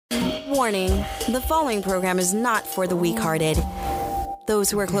Warning, the following program is not for the weak-hearted. Those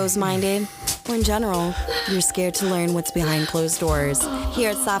who are closed-minded, or in general, you're scared to learn what's behind closed doors.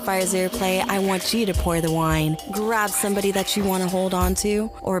 Here at Sapphire's Earplay, I want you to pour the wine, grab somebody that you want to hold on to,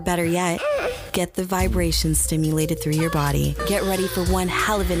 or better yet, get the vibration stimulated through your body. Get ready for one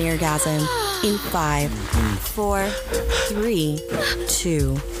hell of an orgasm in 5, 4, 3,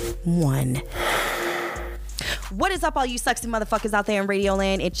 2, 1. What is up, all you sexy motherfuckers out there in Radio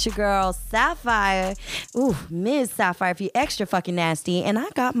Land? It's your girl, Sapphire. Ooh, Ms. Sapphire, if you're extra fucking nasty. And I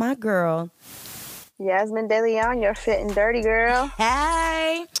got my girl, Yasmin De Leon, you're fit and dirty, girl.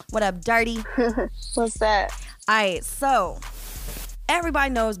 Hey, what up, dirty? What's that? All right, so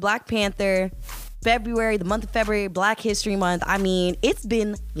everybody knows Black Panther, February, the month of February, Black History Month. I mean, it's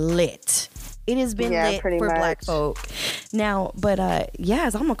been lit. It has been lit for much. Black folk. Now, but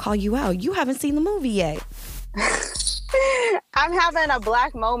Yaz, I'm going to call you out. You haven't seen the movie yet. I'm having a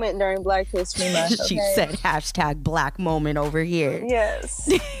black moment during Black History Month. Okay? She said hashtag black moment over here. Yes.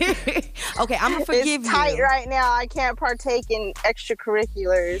 Okay, I'm going to forgive you. It's tight right now. I can't partake in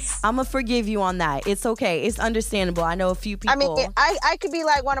extracurriculars. I'm going to forgive you on that. It's okay. It's understandable. I know a few people. I mean, I could be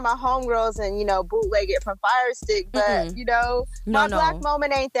like one of my homegirls and, bootleg it from Fire Stick, but, my black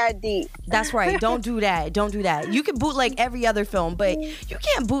moment ain't that deep. That's right. Don't do that. Don't do that. You can bootleg every other film, but you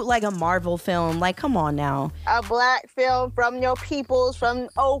can't bootleg a Marvel film. Like, come on now. A black film from your peoples, from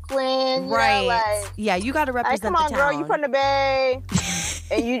Oakland. Right. You got to represent the town. Come on, girl. You from the Bay.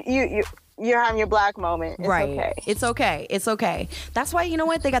 And you're having your black moment. It's right. Okay. It's okay. It's okay. That's why, you know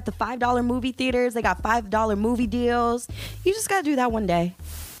what? They got the $5 movie theaters. They got $5 movie deals. You just got to do that one day.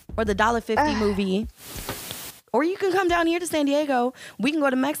 Or the $1.50 movie. Or you can come down here to San Diego. We can go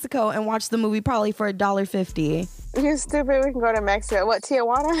to Mexico and watch the movie probably for $1.50. You're stupid. We can go to Mexico. What,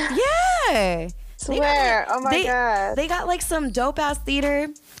 Tijuana? Yeah. Swear. Oh my God. They got like some dope ass theater.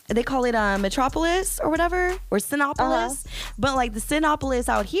 They call it Metropolis or whatever, or Cinépolis. But like the Cinépolis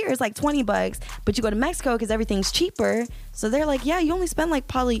out here is like $20, but you go to Mexico because everything's cheaper. So they're like, yeah, you only spend like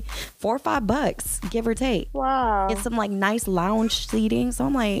probably $4 or $5, give or take. Wow. And some like nice lounge seating. So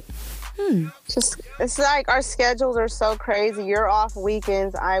I'm like, It's like our schedules are so crazy. You're off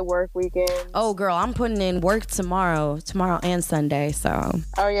weekends, I work weekends. Oh, girl, I'm putting in work tomorrow and Sunday. So.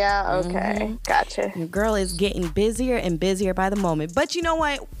 Oh yeah, okay, Gotcha. Your girl is getting busier and busier by the moment. But you know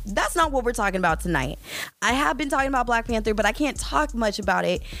what? That's not what we're talking about tonight. I have been talking about Black Panther, but I can't talk much about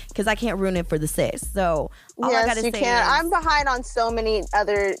it because I can't ruin it for the sis. So all I gotta say is, I'm behind on so many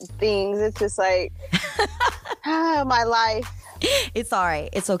other things. It's just like my life. It's all right.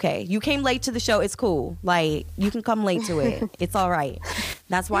 It's okay. You came late to the show. It's cool. Like, you can come late to it. It's all right.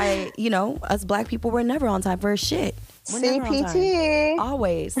 That's why, us black people were never on time for shit. We're CPT.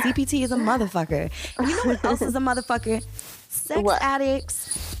 Always. CPT is a motherfucker. You know what else is a motherfucker? Sex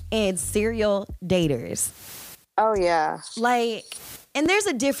addicts and serial daters. Oh, yeah. Like... And there's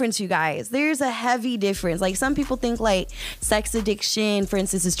a difference, you guys. There's a heavy difference. Like, some people think, like, sex addiction, for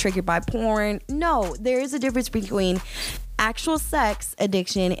instance, is triggered by porn. No, there is a difference between actual sex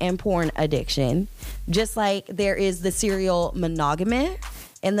addiction and porn addiction. Just like there is the serial monogamous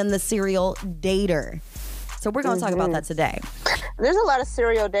and then the serial dater. So we're going to talk about that today. There's a lot of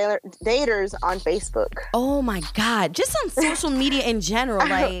serial daters on Facebook. Oh, my God. Just on social media in general.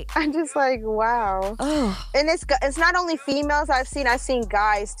 Like, I'm just like, wow. Oh. And it's not only females I've seen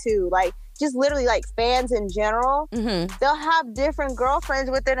guys, too. Like, just literally, like, fans in general. Mm-hmm. They'll have different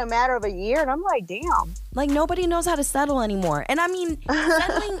girlfriends within a matter of a year. And I'm like, damn. Like, nobody knows how to settle anymore. And, I mean,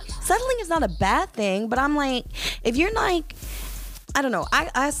 settling is not a bad thing. But I'm like, if you're like... I don't know.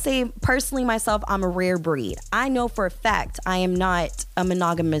 I say personally myself, I'm a rare breed. I know for a fact I am not a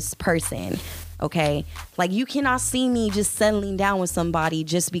monogamous person. Okay? Like, you cannot see me just settling down with somebody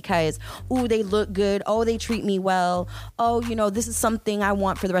just because, ooh, they look good. Oh, they treat me well. Oh, this is something I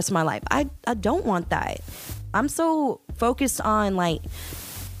want for the rest of my life. I don't want that. I'm so focused on, like,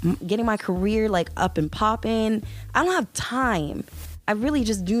 getting my career, like, up and popping. I don't have time. I really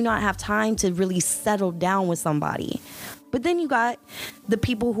just do not have time to really settle down with somebody. But then you got the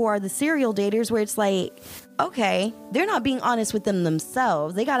people who are the serial daters where it's like, okay, they're not being honest with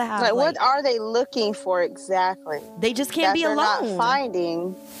themselves. They got to have like, what are they looking for exactly? They just can't be alone. They're not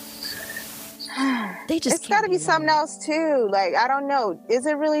finding. It's got to be something else too. Like, I don't know. Is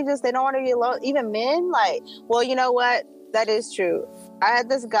it really just they don't want to be alone? Even men? Like, well, you know what? That is true. I had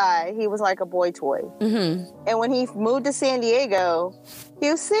this guy. He was like a boy toy. Mm-hmm. And when he moved to San Diego, he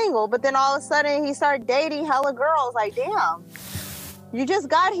was single. But then all of a sudden, he started dating hella girls. Like, damn. You just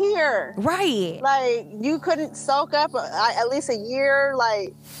got here. Right. Like, you couldn't soak up at least a year.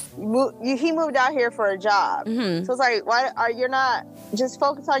 Like, he moved out here for a job. Mm-hmm. So it's like, why are you not just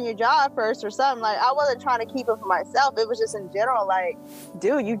focus on your job first or something? Like, I wasn't trying to keep it for myself. It was just in general, like,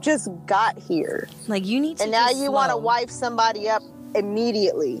 dude, you just got here. Like, you need to. And now you want to wipe somebody up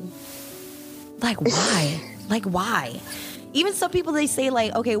immediately. Like, why? Like, why? Even some people, they say,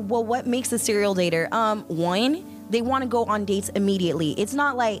 like, okay, well, what makes a serial dater? One, they want to go on dates immediately. It's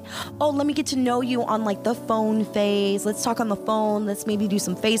not like, oh, let me get to know you on, like, the phone phase. Let's talk on the phone. Let's maybe do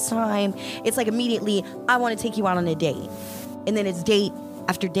some FaceTime. It's like, immediately, I want to take you out on a date. And then it's date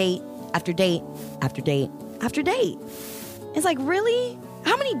after date after date after date after date. It's like, really?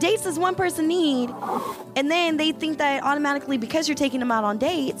 How many dates does one person need? And then they think that automatically, because you're taking them out on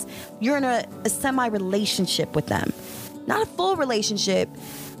dates, you're in a semi-relationship with them. Not a full relationship,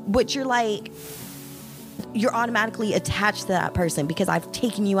 but you're automatically attached to that person because I've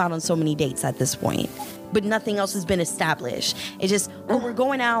taken you out on so many dates at this point. But nothing else has been established. It's just, oh, we're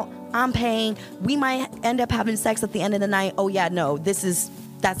going out, I'm paying. We might end up having sex at the end of the night. Oh yeah, no, that's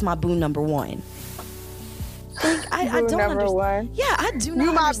my boo number one. Like, I don't understand. Yeah, I do not.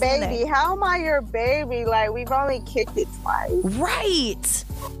 You my understand baby. that. How am I your baby? Like, we've only kicked it twice. Right.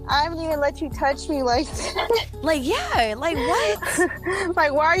 I haven't even let you touch me like that. Like, yeah, like what?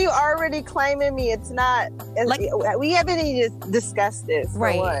 Like, why are you already claiming me? It's not, like, we haven't even discussed this.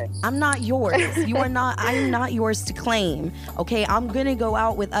 Right. What? I'm not yours. You are not, I'm not yours to claim. Okay. I'm going to go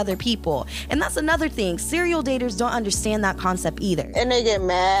out with other people. And that's another thing. Serial daters don't understand that concept either. And they get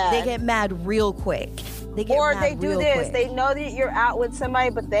mad. They get mad real quick. They do this. Quick. They know that you're out with somebody,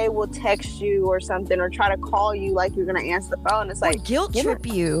 but they will text you or something or try to call you like you're going to answer the phone. It's like, guilt trip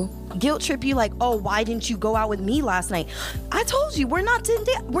you. Guilt trip you like, oh, why didn't you go out with me last night? I told you, we're not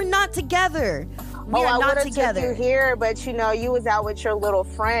together. We are not together. Took you here, but you was out with your little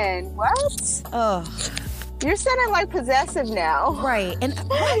friend. What? Oh. You're sounding like possessive now. Right. And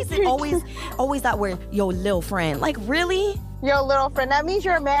why is it always that word, yo, little friend? Like, really? Your little friend. That means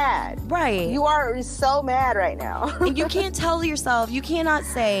you're mad. Right. You are so mad right now. And you can't tell yourself, you cannot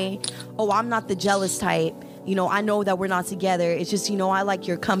say, oh, I'm not the jealous type. I know that we're not together. It's just, I like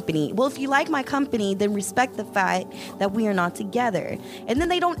your company. Well, if you like my company, then respect the fact that we are not together. And then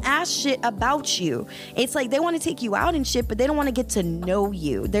they don't ask shit about you. It's like they want to take you out and shit, but they don't want to get to know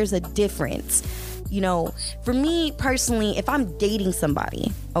you. There's a difference. For me personally, if I'm dating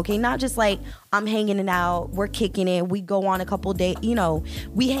somebody, okay, not just like I'm hanging it out, we're kicking it, we go on a couple dates,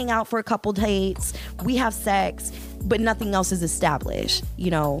 we hang out for a couple dates, we have sex, but nothing else is established,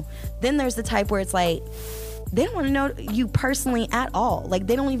 Then there's the type where it's like, they don't want to know you personally at all. Like,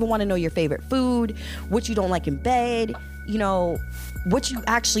 they don't even want to know your favorite food, what you don't like in bed, what you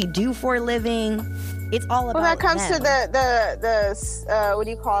actually do for a living. It's all about that comes them. To the what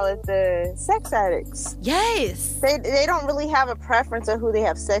do you call it? The sex addicts. Yes. They don't really have a preference of who they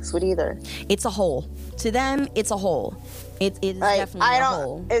have sex with either. It's a whole. To them, it's a whole. It is like, definitely a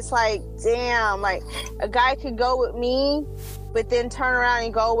whole. It's like, damn, like a guy could go with me, but then turn around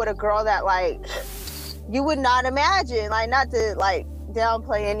and go with a girl that like you would not imagine. Like, not to like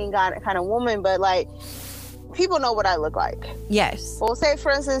downplay any kind of woman, but like, people know what I look like. Yes. Well, say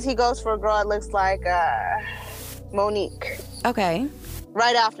for instance, he goes for a girl that looks like Monique. Okay.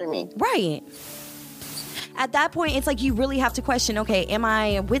 Right after me. Right. At that point, it's like you really have to question, okay, am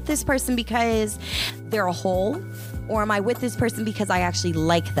I with this person because they're a whole? Or am I with this person because I actually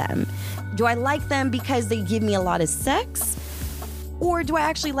like them? Do I like them because they give me a lot of sex? Or do I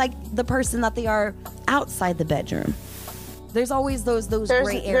actually like the person that they are outside the bedroom? There's always those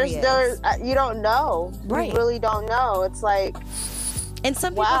gray areas. You don't know. Right. You really don't know. It's like... And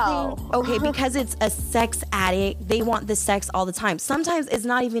some people think, okay, because it's a sex addict, they want the sex all the time. Sometimes it's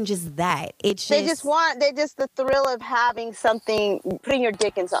not even just that. It's just... They just the thrill of having something, putting your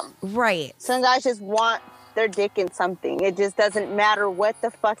dick in something. Right. Some guys just want their dick in something. It just doesn't matter what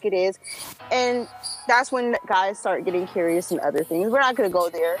the fuck it is. And that's when guys start getting curious in other things. We're not going to go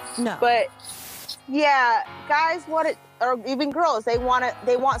there. No. But yeah, guys want it, or even girls, they want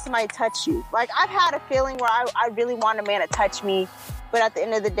somebody to touch you. Like, I've had a feeling where I really want a man to touch me, but at the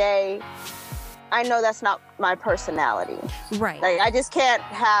end of the day, I know that's not my personality. Right. Like, I just can't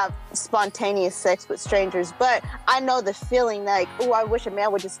have spontaneous sex with strangers, but I know the feeling like, oh, I wish a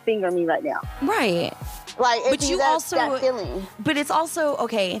man would just finger me right now. Right. Like, but you also, that feeling. But it's also,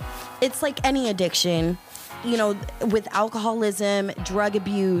 okay, it's like any addiction. With alcoholism, drug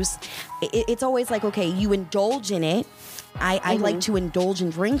abuse, it's always like, okay, you indulge in it, I like to indulge in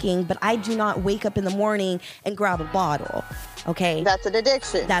drinking, but I do not wake up in the morning and grab a bottle. Okay. That's an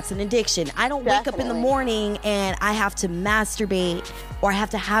addiction. That's an addiction. I don't wake up in the morning and I have to masturbate or I have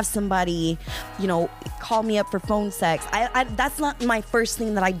to have somebody, call me up for phone sex. That's not my first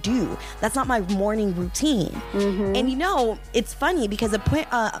thing that I do. That's not my morning routine. And it's funny because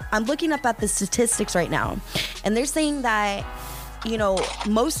I'm looking up at the statistics right now, and they're saying that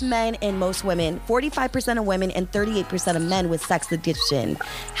most men and most women, 45% of women and 38% of men with sex addiction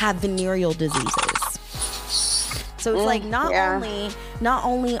have venereal diseases. So it's like not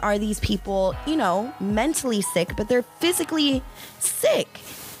only are these people, mentally sick, but they're physically sick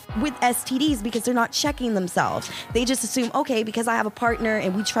with STDs because they're not checking themselves. They just assume, okay, because I have a partner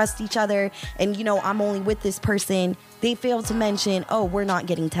and we trust each other and, I'm only with this person. They fail to mention, oh, we're not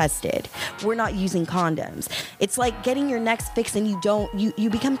getting tested. We're not using condoms. It's like getting your necks fixed and you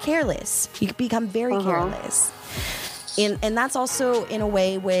become careless. You become very careless. And that's also in a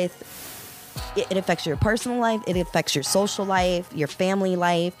way with, it affects your personal life. It affects your social life, your family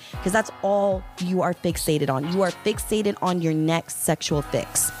life, because that's all you are fixated on. You are fixated on your next sexual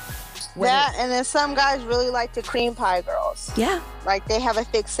fix. And then some guys really like to cream pie girls. Yeah. Like they have a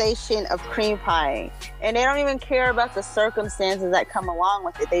fixation of cream pieing. And they don't even care about the circumstances that come along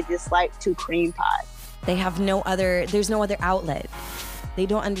with it. They just like to cream pie. They have there's no other outlet. They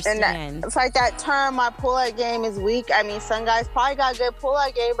don't understand. And it's like that term, my pull-out game is weak. I mean, some guys probably got good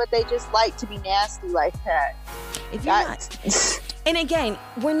pull-out game, but they just like to be nasty like that. If you're not... And again,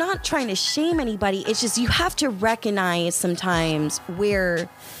 we're not trying to shame anybody. It's just you have to recognize sometimes where...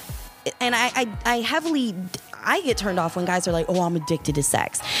 And I get turned off when guys are like, oh, I'm addicted to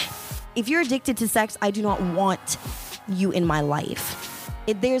sex. If you're addicted to sex, I do not want you in my life.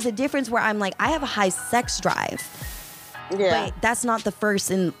 There's a difference where I'm like, I have a high sex drive. Yeah. But that's not the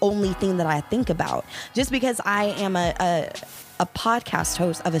first and only thing that I think about. Just because I am a podcast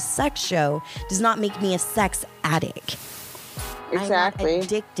host of a sex show does not make me a sex addict. Exactly. I'm not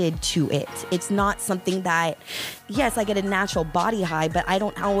addicted to it. It's not something that, yes, I get a natural body high, but I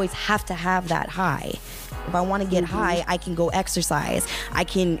don't always have to have that high. If I want to get high, I can go exercise. I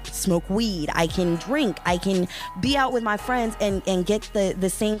can smoke weed. I can drink. I can be out with my friends and get the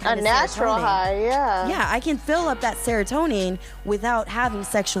same kind of natural serotonin. High, yeah. Yeah, I can fill up that serotonin without having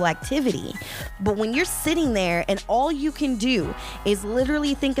sexual activity. But when you're sitting there and all you can do is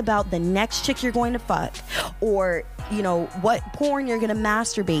literally think about the next chick you're going to fuck or, what porn you're going to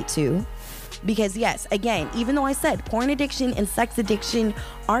masturbate to. Because yes, again, even though I said porn addiction and sex addiction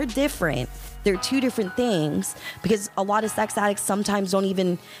are different, they're two different things because a lot of sex addicts sometimes don't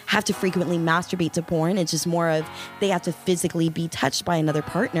even have to frequently masturbate to porn. It's just more of they have to physically be touched by another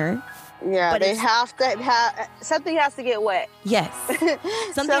partner. Yeah, but they have to have something has to get wet. Yes.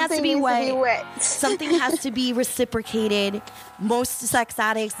 Something has to be wet. Something has to be reciprocated. Most sex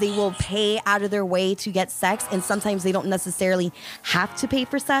addicts, they will pay out of their way to get sex, and sometimes they don't necessarily have to pay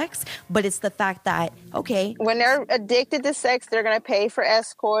for sex, but it's the fact that, okay. When they're addicted to sex, they're going to pay for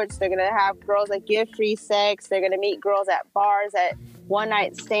escorts. They're going to have girls that give free sex. They're going to meet girls at bars, at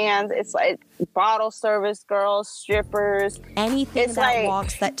one-night stands. It's like bottle service girls, strippers. Anything that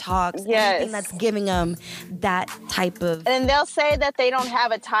walks, that talks, anything that's giving them that type of... And then they'll say that they don't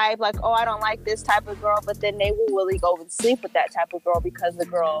have a type, like, oh, I don't like this type of girl, but then they will really go and sleep with that type of girl because the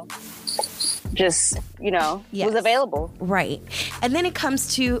girl just, was available. Right. And then it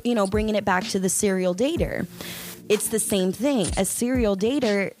comes to, bringing it back to the serial dater. It's the same thing. A serial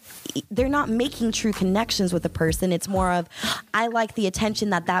dater, they're not making true connections with a person. It's more of, I like the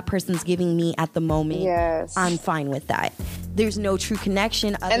attention that person's giving me at the moment. Yes. I'm fine with that. There's no true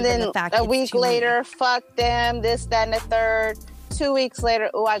connection other than the fact a week later, fuck them, this, that, and the third. 2 weeks later,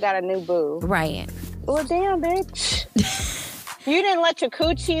 oh, I got a new boo. Right. Well, damn, bitch. You didn't let your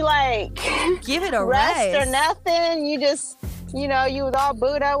coochie, give it a rest or nothing. You just... you was all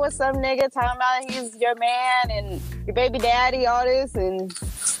booed up with some nigga talking about he's your man and your baby daddy, all this, and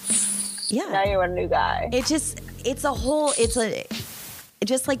now you're a new guy. Just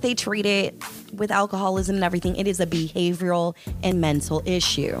like they treat it with alcoholism and everything, it is a behavioral and mental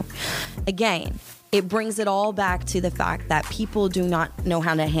issue. Again, it brings it all back to the fact that people do not know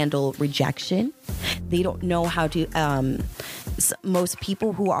how to handle rejection. They don't know how to... most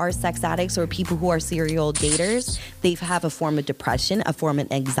people who are sex addicts or people who are serial daters, they have a form of depression, a form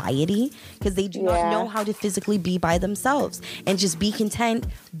of anxiety, because they do not know how to physically be by themselves and just be content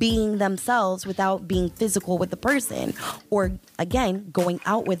being themselves without being physical with the person or, again, going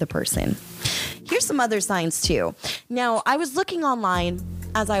out with the person. Here's some other signs, too. Now, I was looking online,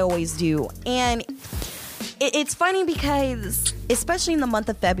 as I always do, and It's funny because, especially in the month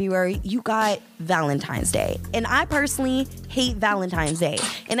of February, you got Valentine's Day. And I personally hate Valentine's Day.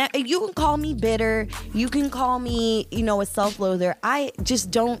 And you can call me bitter. You can call me, a self-loather. I just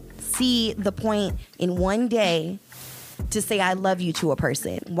don't see the point in one day to say I love you to a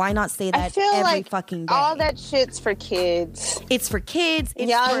person. Why not say that every fucking day? All that shit's for kids. It's for kids. It's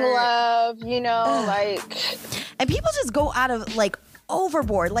young for love, And people just go out of,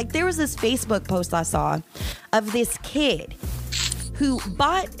 overboard. There was this Facebook post I saw of this kid who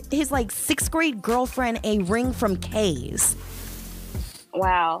bought his 6th grade girlfriend a ring from Kay's.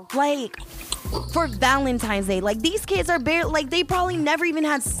 Wow. For Valentine's Day. These kids are barely, they probably never even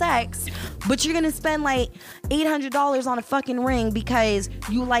had sex, but you're gonna spend $800 on a fucking ring because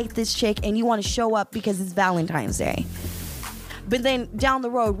you like this chick and you want to show up because it's Valentine's Day. But then down the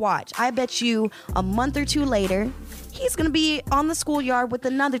road, watch, I bet you a month or two later, he's gonna be on the schoolyard with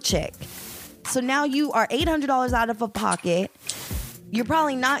another chick. So now you are $800 out of a pocket. You're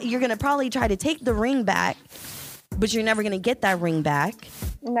gonna probably try to take the ring back, but you're never gonna get that ring back.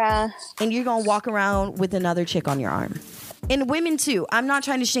 Nah. And you're gonna walk around with another chick on your arm. And women too. I'm not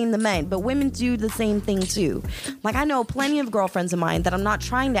trying to shame the men, but women do the same thing too. I know plenty of girlfriends of mine that I'm not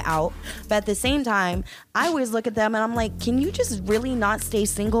trying to out, but at the same time, I always look at them and I'm like, can you just really not stay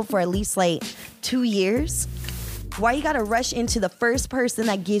single for at least 2 years? Why you gotta rush into the first person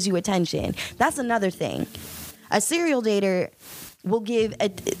that gives you attention? That's another thing. A serial dater will give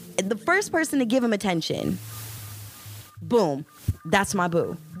the first person to give him attention. Boom. That's my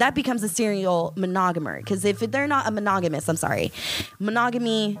boo. That becomes a serial monogamer. Because if they're not a monogamous, I'm sorry.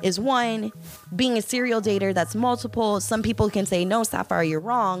 Monogamy is one. Being a serial dater, that's multiple. Some people can say, no, Sapphire, you're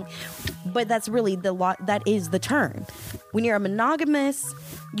wrong. But that's really that is the term. When you're a monogamous,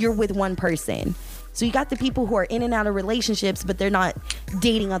 you're with one person. So you got the people who are in and out of relationships, but they're not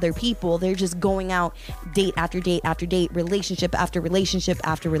dating other people. They're just going out date after date after date, relationship after relationship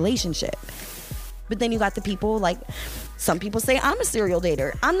after relationship. But then you got the people some people say I'm a serial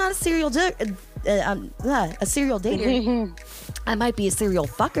dater. I'm not a serial dater. I might be a serial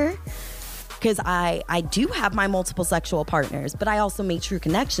fucker because I do have my multiple sexual partners, but I also make true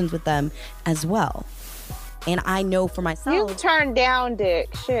connections with them as well. And I know for myself. You turned down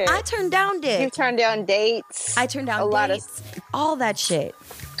dick. Shit. I turned down dick. You turned down dates. I turned down dates. All that shit.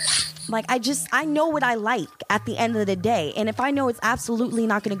 I know what I like at the end of the day. And if I know it's absolutely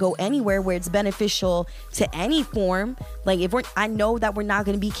not going to go anywhere where it's beneficial to any form, I know that we're not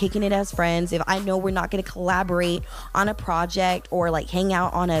going to be kicking it as friends, if I know we're not going to collaborate on a project or hang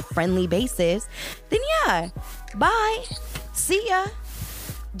out on a friendly basis, then yeah, bye. See ya.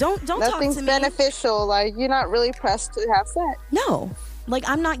 Don't talk to me. Nothing's beneficial. You're not really pressed to have sex. No.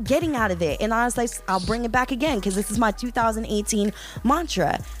 I'm not getting out of it. And honestly, I'll bring it back again because this is my 2018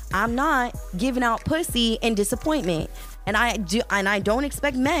 mantra. I'm not giving out pussy in disappointment. And I don't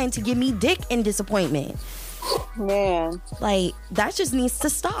expect men to give me dick in disappointment. Man. That just needs to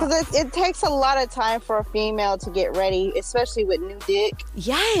stop. Because it takes a lot of time for a female to get ready, especially with new dick.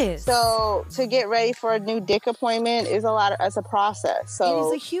 Yes. So to get ready for a new dick appointment is a process. So it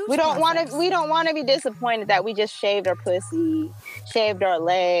is a huge we don't want to be disappointed that we just shaved our pussy, shaved our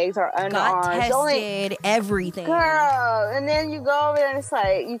legs, our underarms. Got tested, everything. Girl, and then you go over there and it's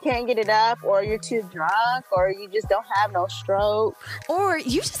you can't get it up, or you're too drunk, or you just don't have no stroke. Or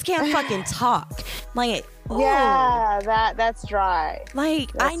you just can't fucking talk. Yeah, that's dry.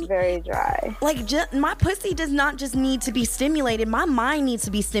 That's very dry. My pussy does not just need to be stimulated. My mind needs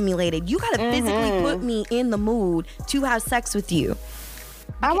to be stimulated. You gotta physically put me in the mood to have sex with you.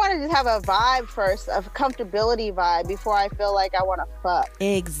 I want to just have a vibe first, a comfortability vibe, before I feel like I want to fuck.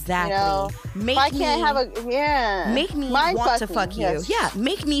 Exactly. Make me want to fuck you. Yes. Yeah,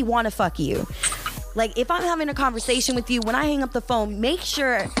 make me want to fuck you. If I'm having a conversation with you, when I hang up the phone, make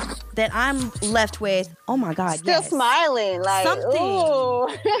sure that I'm left with, oh my God, still smiling, something. Ooh.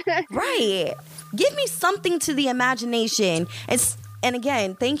 Right. Give me something to the imagination. And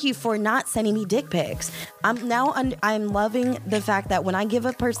again, thank you for not sending me dick pics. I'm loving the fact that when I give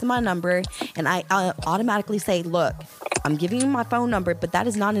a person my number and I automatically say, look, I'm giving you my phone number, but that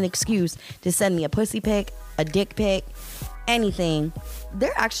is not an excuse to send me a pussy pic, a dick pic, anything.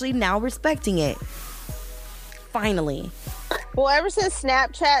 They're actually now respecting it. Finally. Well, ever since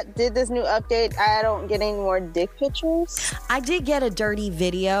Snapchat did this new update, I don't get any more dick pictures. I did get a dirty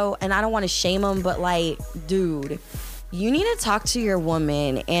video, and I don't want to shame them, but dude, you need to talk to your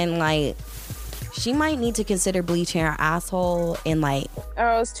woman, and she might need to consider bleaching her asshole, and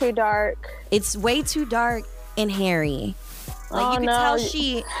oh, it's too dark. It's way too dark and hairy. You can tell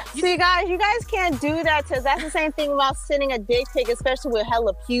See, guys, you guys can't do that, because that's the same thing about sending a dick pic, especially with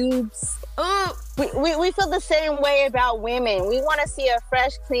hella pubes. We feel the same way about women. We want to see a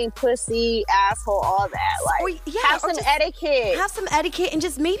fresh, clean pussy, asshole, all that. Like, have some etiquette. Have some etiquette and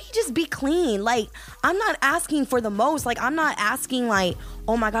just be clean. Like, I'm not asking for the most. Like, I'm not asking like,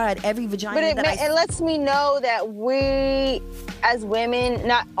 oh my God, every vagina. But it lets me know that we, as women,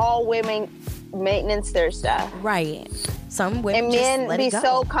 not all women maintenance their stuff. Right. Some women and just men let be it go.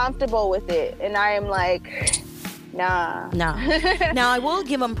 so comfortable with it, and I am like, nah. Now I will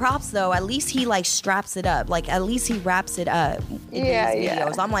give him props though. At least he like straps it up. Like at least he wraps it up in these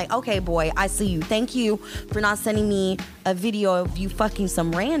videos. I'm like, okay, boy, I see you. Thank you for not sending me a video of you fucking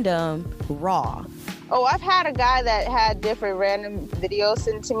some random raw. Oh, I've had a guy that had different random videos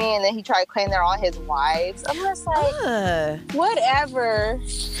sent to me, and then he tried to claim they're all his wives. I'm just like, whatever.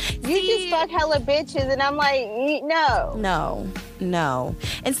 You just fuck hella bitches, and I'm like, No.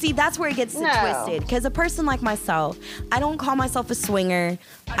 And see, that's where it gets twisted. Because a person like myself, I don't call myself a swinger.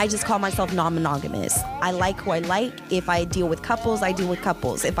 I just call myself non-monogamous. I like who I like. If I deal with couples, I deal with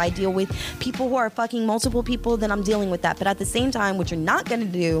couples. If I deal with people who are fucking multiple people, then I'm dealing with that. But at the same time, what you're not going to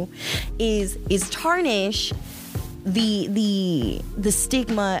do is tarnish the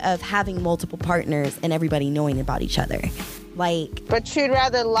stigma of having multiple partners and everybody knowing about each other. Like, but you'd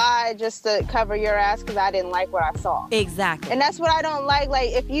rather lie just to cover your ass because I didn't like what I saw. Exactly. And that's what I don't like.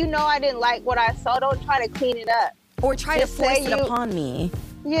 Like, if you know I didn't like what I saw, don't try to clean it up or try to force it upon me.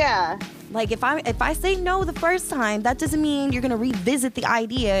 Yeah. Like, if I say no the first time, that doesn't mean you're gonna revisit the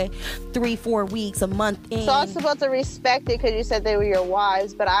idea 3-4 weeks, a month in. So I'm supposed to respect it because you said they were your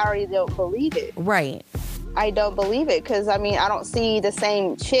wives, but I already don't believe it. Right. I don't believe it because, I mean, I don't see the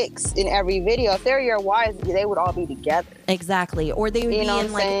same chicks in every video. If they're your wives, they would all be together. Exactly. Or they would be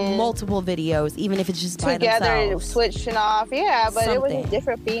in, like, multiple videos, even if it's just together, by themselves. Switching off. Yeah, but it was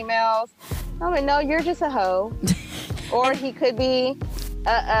different females. I mean, no, you're just a hoe. Or he could be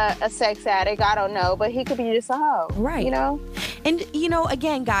a sex addict. I don't know. But he could be just a hoe. Right. You know? And, you know,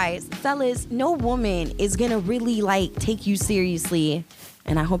 again, guys, fellas, no woman is going to really, like, take you seriously.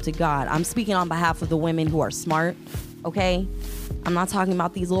 And I hope to God, I'm speaking on behalf of the women who are smart, okay? I'm not talking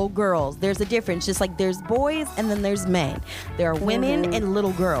about these little girls. There's a difference. Just like there's boys and then there's men. There are women and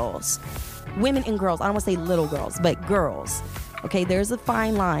little girls. Women and girls. I don't want to say little girls, but girls. Okay, there's a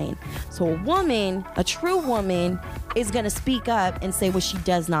fine line. So a woman, a true woman, is going to speak up and say what she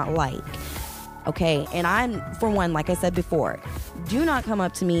does not like. Okay, and I'm, for one, like I said before, do not come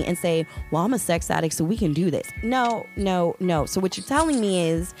up to me and say, well, I'm a sex addict, so we can do this. No. So what you're telling me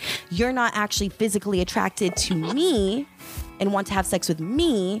is you're not actually physically attracted to me and want to have sex with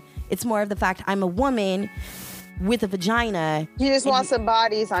me. It's more of the fact I'm a woman with a vagina. You just want some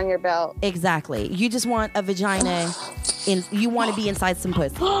bodies on your belt. Exactly. You just want a vagina, you want to be inside some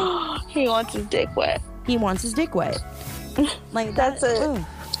pussy. He wants his dick wet. He wants his dick wet. Like, that's it. Ooh.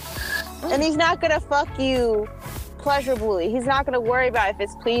 And he's not going to fuck you pleasurably. He's not going to worry about if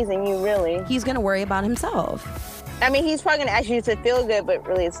it's pleasing you, really. He's going to worry about himself. I mean, he's probably going to ask you to feel good, but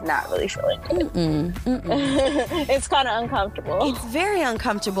really it's not really feeling good. It's kind of uncomfortable. It's very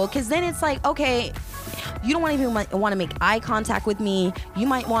uncomfortable because then it's like, okay, you don't even want to make eye contact with me. You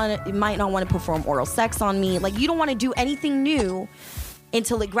might not want to perform oral sex on me. Like, you don't want to do anything new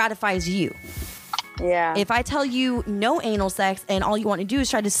until it gratifies you. Yeah. If I tell you no anal sex and all you want to do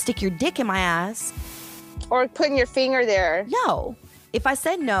is try to stick your dick in my ass. Or putting your finger there. No. If I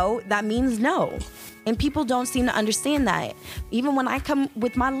said no, that means no. And people don't seem to understand that. Even when I come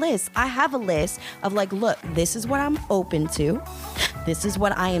with my list, I have a list of like, look, this is what I'm open to. This is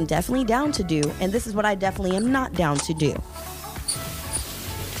what I am definitely down to do. And this is what I definitely am not down to do.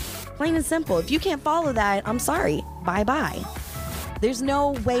 Plain and simple. If you can't follow that, I'm sorry. Bye-bye. There's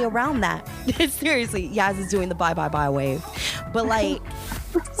no way around that. Seriously, Yaz is doing the bye wave. But like,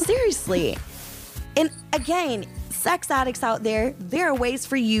 seriously. And again, sex addicts out there, there are ways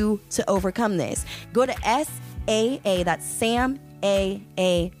for you to overcome this. Go to SAA, that's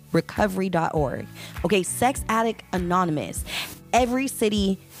SAMAA recovery.org. Okay, Sex Addict Anonymous. Every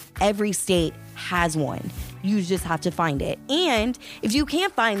city, every state has one. You just have to find it. And if you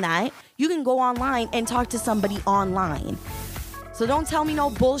can't find that, you can go online and talk to somebody online. So don't tell me no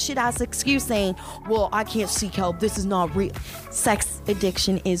bullshit ass excuse saying, well, I can't seek help. This is not real. Sex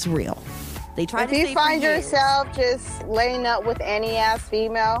addiction is real. They try to say if you find yourself just laying up with any ass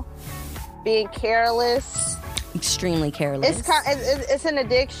female, being careless, extremely careless, it's an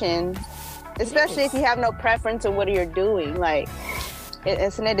addiction. Especially if you have no preference of what you're doing. Like,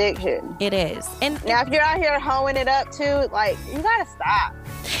 it's an addiction. It is. And now if you're out here hoeing it up too, like, you gotta stop.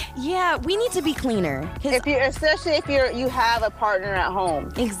 Yeah, we need to be cleaner. Especially if you have a partner at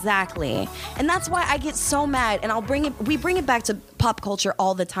home. Exactly. And that's why I get so mad, and we bring it back to pop culture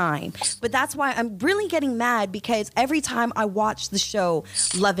all the time. But that's why I'm really getting mad, because every time I watch the show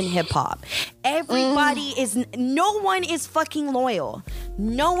Love and Hip Hop, no one is fucking loyal.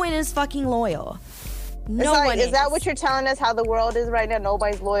 No one is fucking loyal. No one is. Is that what you're telling us, how the world is right now?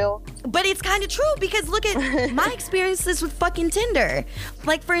 Nobody's loyal? But it's kind of true, because look at my experiences with fucking Tinder.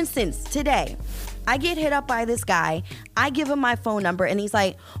 Like, for instance, today, I get hit up by this guy. I give him my phone number, and he's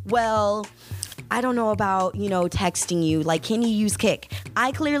like, well, I don't know about, texting you. Like, can you use Kik?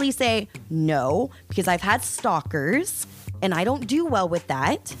 I clearly say no, because I've had stalkers, and I don't do well with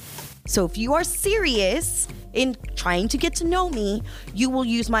that. So if you are serious in trying to get to know me, you will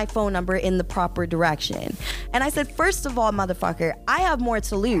use my phone number in the proper direction. And I said, first of all, motherfucker, I have more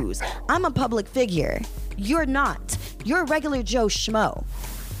to lose. I'm a public figure. You're not. You're a regular Joe Schmo.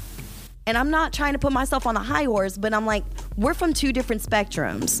 And I'm not trying to put myself on a high horse, but I'm like, we're from two different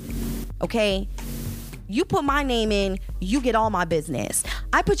spectrums. Okay? You put my name in, you get all my business.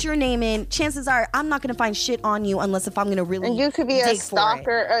 I put your name in, chances are I'm not going to find shit on you unless if I'm going to really And you could be a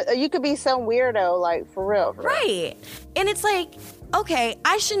stalker, or you could be some weirdo, like, for real. Right. And it's like, okay,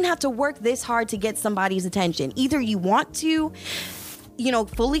 I shouldn't have to work this hard to get somebody's attention. Either you want to,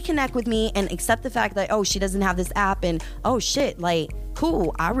 fully connect with me and accept the fact that, oh, she doesn't have this app, and, oh, shit, like,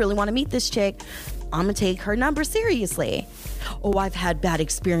 cool, I really want to meet this chick. I'm going to take her number seriously. Oh, I've had bad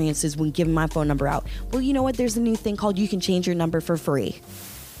experiences when giving my phone number out. Well, you know what? There's a new thing called you can change your number for free.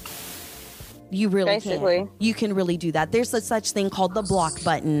 You really can. You can really do that. There's a such thing called the block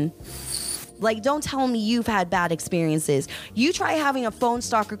button. Like, don't tell me you've had bad experiences. You try having a phone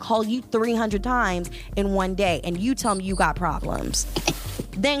stalker call you 300 times in one day, and you tell me you got problems.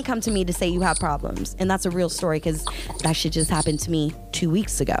 Then come to me to say you have problems. And that's a real story, because that shit just happened to me 2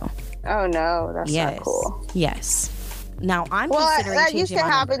 weeks ago. Oh, no. That's not cool. Yes. Now, I'm considering that changing used to my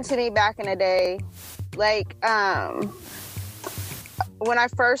happen number. to me back in the day. Like, when I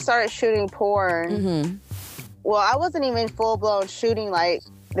first started shooting porn, well, I wasn't even full-blown shooting, like,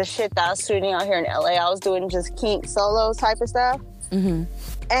 the shit that I was shooting out here in LA. I was doing just kink solos type of stuff.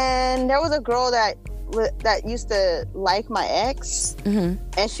 And there was a girl that used to like my ex, and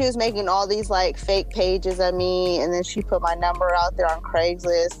she was making all these like fake pages of me, and then she put my number out there on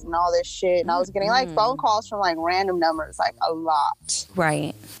Craigslist and all this shit, and I was getting like phone calls from like random numbers, like a lot,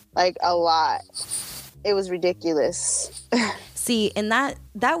 right? Like a lot. It was ridiculous. See, and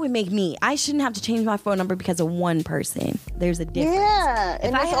that would make me, I shouldn't have to change my phone number because of one person. There's a difference. Yeah,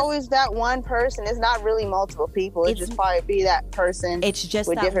 and it's always that one person. It's not really multiple people. It's just probably be that person. It's just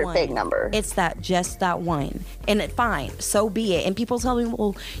with that different one. fake number. It's just that one. And fine, so be it. And people tell me,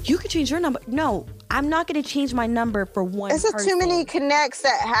 well, you could change your number. No, I'm not going to change my number for one person. It's just too many connects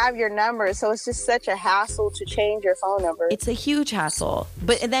that have your number, so it's just such a hassle to change your phone number. It's a huge hassle.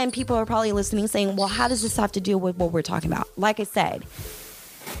 But then people are probably listening saying, well, how does this have to do with what we're talking about? Like I said,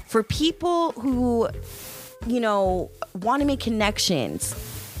 for people who, want to make connections,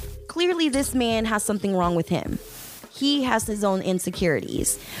 clearly this man has something wrong with him. He has his own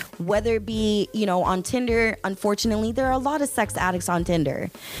insecurities, whether it be, on Tinder. Unfortunately, there are a lot of sex addicts on Tinder.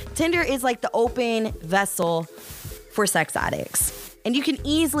 Tinder is like the open vessel for sex addicts. And you can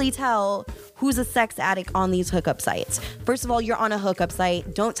easily tell who's a sex addict on these hookup sites. First of all, you're on a hookup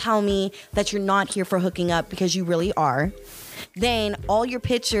site. Don't tell me that you're not here for hooking up, because you really are. Then all your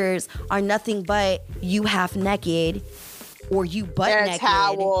pictures are nothing but you half naked, or you butt naked. In a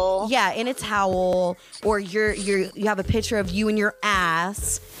towel. Yeah, in a towel. Or you have a picture of you and your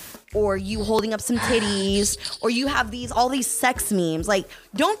ass, or you holding up some titties, or you have all these sex memes. Like,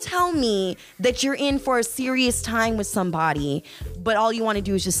 don't tell me that you're in for a serious time with somebody, but all you want to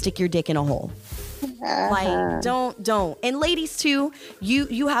do is just stick your dick in a hole. Like, don't. And ladies too,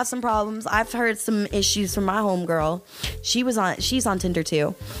 you have some problems. I've heard some issues from my homegirl. She's on Tinder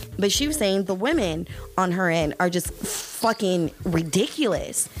too, but she was saying the women on her end are just fucking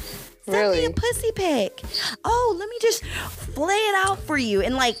ridiculous. Send me a pussy pic. Oh, let me just fillet it out for you,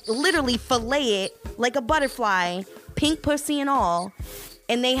 and like literally fillet it like a butterfly, pink pussy and all.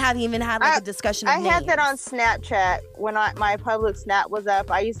 And they haven't even had like a discussion of names. I had that on Snapchat when my public Snap was up.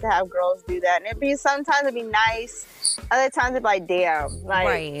 I used to have girls do that, and sometimes it'd be nice, other times it'd be like, damn, like,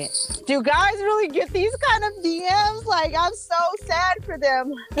 right. Do guys really get these kind of DMs? Like, I'm so sad for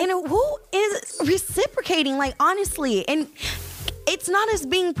them. And who is reciprocating? Like, honestly, and it's not as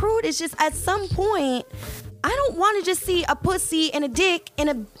being prude. It's just at some point, I don't want to just see a pussy and a dick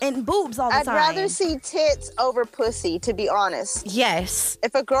and boobs all the time. I'd rather see tits over pussy, to be honest. Yes.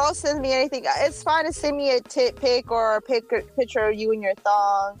 If a girl sends me anything, it's fine to send me a tit pic or a picture of you and your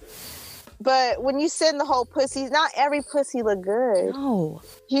thong. But when you send the whole pussy, not every pussy look good. No.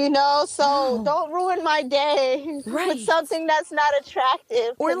 You know, so don't ruin my day with something that's not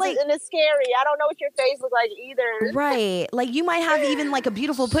attractive. Or like, and it's scary. I don't know what your face looks like either. Right. Like you might have even like a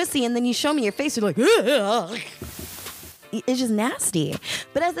beautiful pussy and then you show me your face, you're like, ugh. It's just nasty.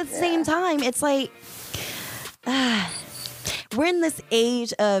 But at the same time, it's like, we're in this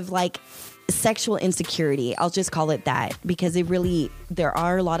age of like, sexual insecurity. I'll just call it that, because there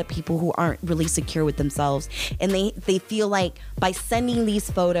are a lot of people who aren't really secure with themselves, and they feel like by sending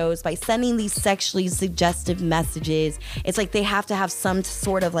these photos, by sending these sexually suggestive messages, it's like they have to have some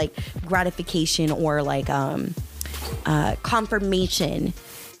sort of like gratification or like confirmation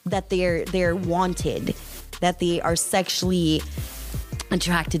that they're wanted, that they are sexually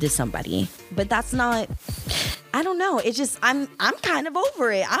attracted to somebody. But that's not, I don't know. It's just I'm kind of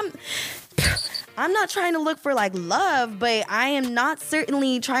over it. I'm not trying to look for like love, but I am not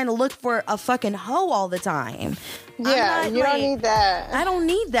certainly trying to look for a fucking hoe all the time. Yeah, you don't need that. I don't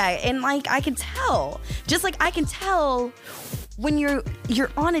need that. And like I can tell. Just like I can tell when you're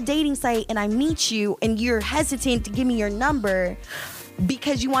on a dating site and I meet you and you're hesitant to give me your number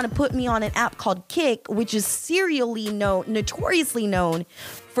because you want to put me on an app called Kik, which is notoriously known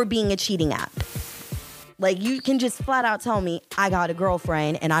for being a cheating app. Like, you can just flat out tell me, I got a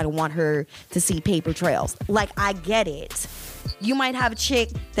girlfriend and I don't want her to see paper trails. Like, I get it. You might have a chick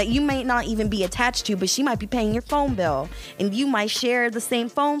that you might not even be attached to, but she might be paying your phone bill. And you might share the same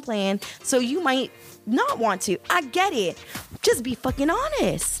phone plan, so you might not want to. I get it. Just be fucking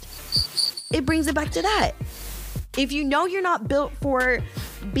honest. It brings it back to that. If you know you're not built for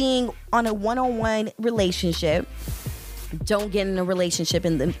being on a one-on-one relationship, don't get in a relationship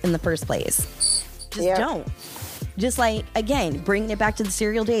in the first place. Just don't. Just like, again, bringing it back to the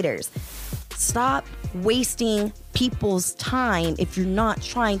serial daters. Stop wasting people's time if you're not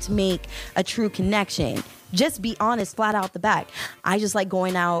trying to make a true connection. Just be honest, flat out the back. I just like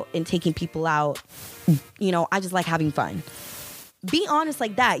going out and taking people out. You know, I just like having fun. Be honest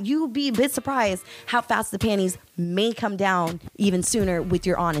like that. You'll be a bit surprised how fast the panties may come down even sooner with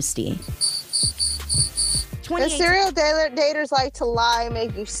your honesty. The serial daters like to lie and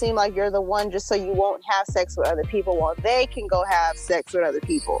make you seem like you're the one just so you won't have sex with other people while they can go have sex with other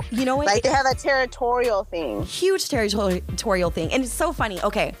people. You know what? Like they have a territorial thing. Huge territorial thing. And it's so funny.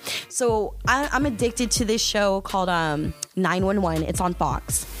 Okay, so I'm addicted to this show called 911. It's on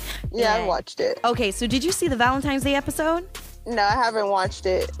Fox. Yeah, I watched it. Okay, so did you see the Valentine's Day episode? No, I haven't watched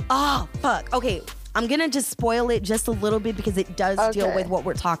it. Oh, fuck. Okay. I'm gonna just spoil it just a little bit because it does deal with what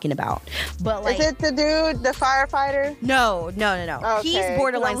we're talking about. But like, is it the dude, the firefighter? No. Okay. He's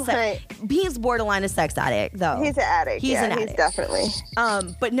borderline he's borderline a sex addict though. He's an addict. He's an addict. He's definitely.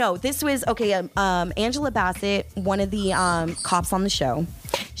 But no, this was Angela Bassett, one of the cops on the show.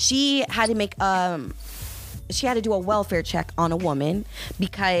 She had to make she had to do a welfare check on a woman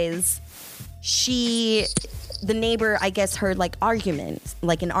because the neighbor, I guess, heard an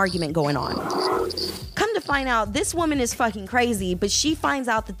argument going on. Come to find out, this woman is fucking crazy, but she finds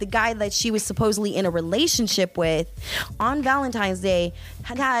out that the guy that she was supposedly in a relationship with on Valentine's Day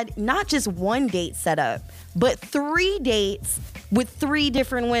had not just one date set up, but 3 dates with 3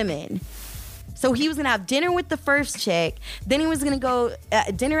 different women. So he was gonna have dinner with the first chick, then he was gonna go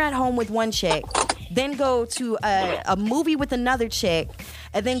dinner at home with one chick, then go to a movie with another chick,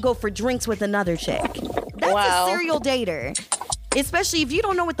 and then go for drinks with another chick. That's a serial dater. Especially if you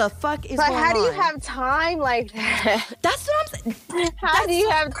don't know what the fuck is going on. But how do you have time like that? That's what I'm saying. How do you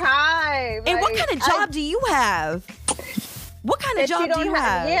have time? And what kind of job do you have? What kind of job do you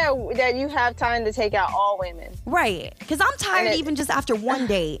have? Yeah, that you have time to take out all women. Right. Because I'm tired even just after one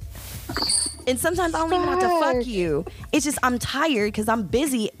date. And sometimes I don't even have to fuck you. It's just I'm tired because I'm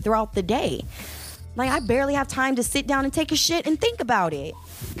busy throughout the day. Like, I barely have time to sit down and take a shit and think about it.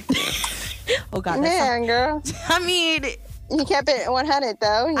 Oh, God. Man, girl. I mean... You kept it 100,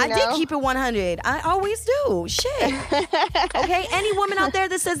 though. I did keep it 100. I always do. Shit. Okay? Any woman out there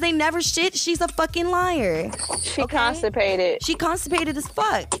that says they never shit, she's a fucking liar. She constipated. She constipated as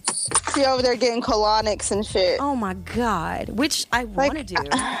fuck. She over there getting colonics and shit. Oh, my God. Which I want to do.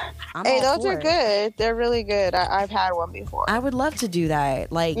 Hey, those are good. They're really good. I've had one before. I would love to do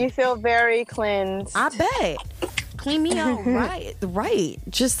that. Like, you feel very cleansed. I bet. Clean me out, right.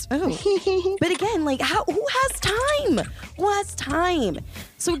 Just, oh. But again, like, who has time? Who has time?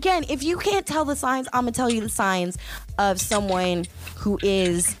 So again, if you can't tell the signs, I'm gonna tell you the signs of someone who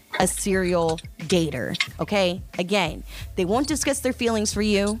is a serial dater. Okay? Again, they won't discuss their feelings for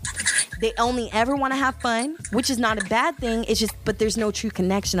you. They only ever want to have fun, which is not a bad thing. It's just, but there's no true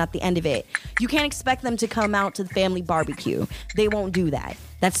connection at the end of it. You can't expect them to come out to the family barbecue. They won't do that.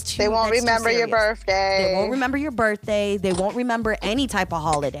 They won't remember your birthday. They won't remember your birthday. They won't remember any type of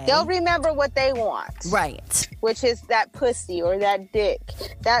holiday. They'll remember what they want. Right. Which is that pussy or that dick.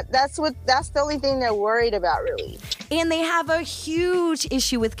 That's the only thing they're worried about, really. And they have a huge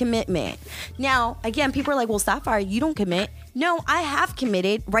issue with commitment. Now, again, people are like, well, Sapphire, you don't commit. No, I have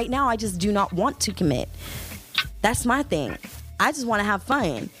committed. Right now, I just do not want to commit. That's my thing. I just want to have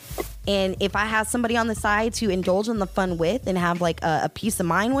fun. And if I have somebody on the side to indulge in the fun with and have like a peace of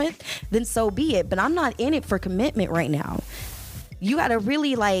mind with, then so be it. But I'm not in it for commitment right now. You got to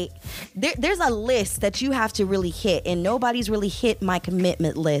really there's a list that you have to really hit. And nobody's really hit my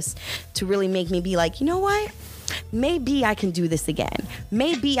commitment list to really make me be like, you know what? Maybe I can do this again.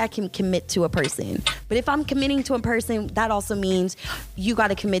 Maybe I can commit to a person. But if I'm committing to a person, that also means you got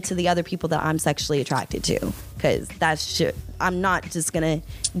to commit to the other people that I'm sexually attracted to. Because that's shit. I'm not just going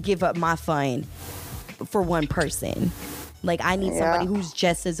to give up my fun for one person. Like, I need somebody who's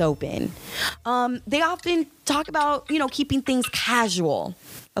just as open. They often talk about, keeping things casual.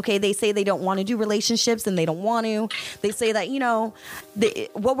 Okay, they say they don't want to do relationships and they don't want to. They say that,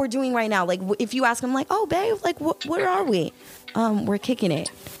 what we're doing right now, like, if you ask them, like, oh, babe, like, what are we? We're kicking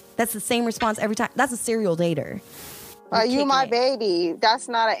it. That's the same response every time. That's a serial dater. Are you my baby? That's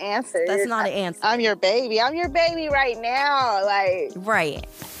not an answer. That's not an answer. I'm your baby. I'm your baby right now. Like, right.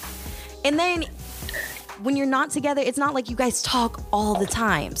 And then when you're not together, it's not like you guys talk all the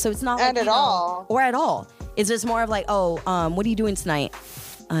time. So it's not like, at all. Or at all. It's just more of like, oh, what are you doing tonight?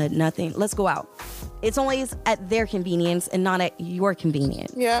 Nothing. Let's go out. It's always at their convenience and not at your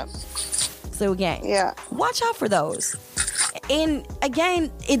convenience. Yeah. So again, watch out for those. And again,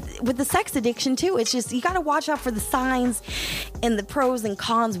 with the sex addiction too, it's just, you got to watch out for the signs and the pros and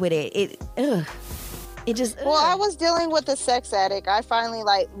cons with it. It just. Well, I was dealing with a sex addict. I finally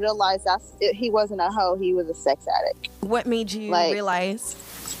realized he wasn't a hoe. He was a sex addict. What made you realize?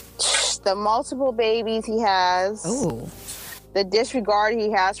 The multiple babies he has. Oh. The disregard he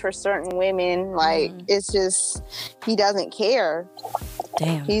has for certain women. It's just, he doesn't care.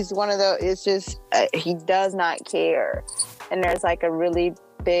 Damn. He's one of those, it's just, he does not care. And there's a really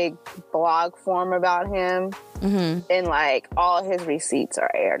big blog form about him. Mm-hmm. And all his receipts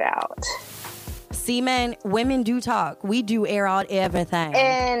are aired out. See, men, women do talk. We do air out everything.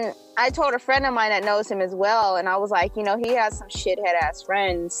 And I told a friend of mine that knows him as well. And I was like, he has some shithead ass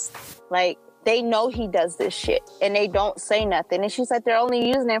friends. They know he does this shit and they don't say nothing. And she's like, they're only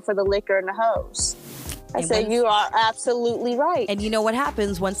using him for the liquor and the hose. I said, you are absolutely right. And you know what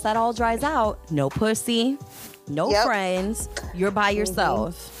happens once that all dries out? No pussy, no friends. You're by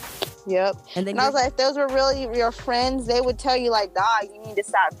yourself. Yep. And I was like, if those were really your friends, they would tell you dog, you need to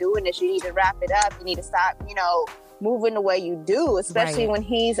stop doing this. You need to wrap it up. You need to stop, moving the way you do, especially when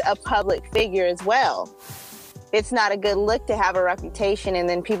he's a public figure as well. It's not a good look to have a reputation and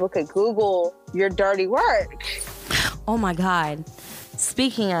then people could Google your dirty work. Oh my God.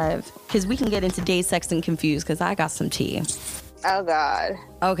 Speaking of, because we can get into Dazed, Sexed, and Confused because I got some tea. Oh God.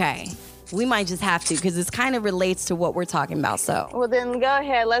 Okay. We might just have to because it kind of relates to what we're talking about. So, well, then go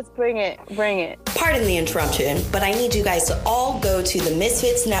ahead. Let's bring it. Pardon the interruption, but I need you guys to all go to the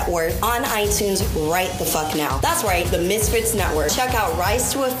Misfits Network on iTunes right the fuck now. That's right, the Misfits Network. Check out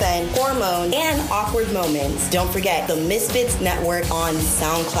Rise to Offend, Hormone, and Awkward Moments. Don't forget the Misfits Network on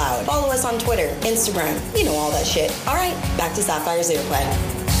SoundCloud. Follow us on Twitter, Instagram, all that shit. All right, back to Sapphire's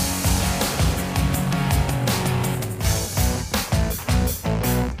Airplay.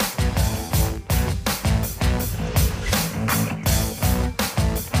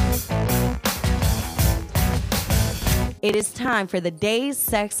 It is time for the Dazed,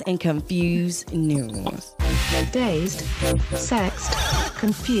 Sexed, and Confused news. Dazed, Sexed,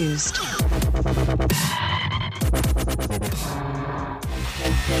 Confused.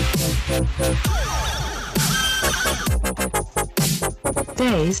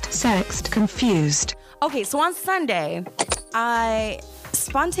 Dazed, Sexed, Confused. Okay, so on Sunday, I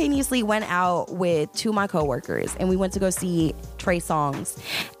spontaneously went out with two of my coworkers, and we went to go see Trey Songz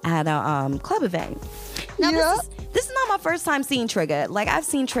at a club event. Now, this is not my first time seeing Trigger. I've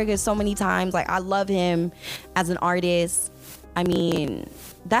seen Trigger so many times. I love him as an artist. I mean,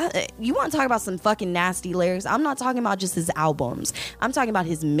 that you want to talk about some fucking nasty lyrics? I'm not talking about just his albums. I'm talking about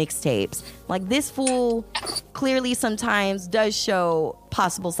his mixtapes. This fool clearly sometimes does show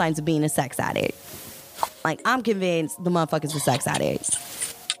possible signs of being a sex addict. Like, I'm convinced the motherfucker's a sex addict.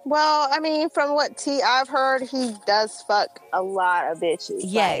 Well, I mean, from what I've heard, he does fuck a lot of bitches.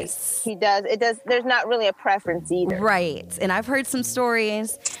 Yes. Like, he does. There's not really a preference either. Right. And I've heard some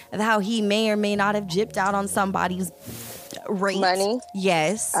stories of how he may or may not have gypped out on somebody's rate. Money?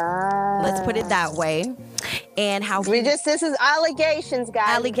 Yes. Let's put it that way. And how this is allegations,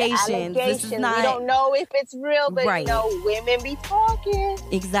 guys. Allegations. This is not, we don't know if it's real, but right. Women be talking.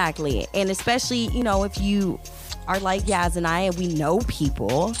 Exactly. And especially, if you are like Yaz and I, and we know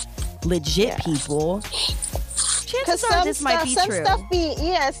people, legit people, chances are this might be true.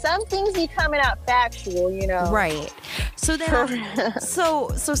 Some things be coming out factual, Right. So then, so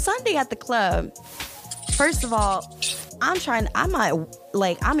Sunday at the club, first of all, I'm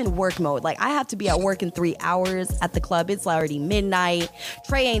in work mode. Like, I have to be at work in 3 hours at the club. It's already midnight.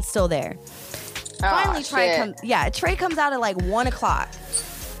 Trey ain't still there. Finally, Trey comes out at like 1:00.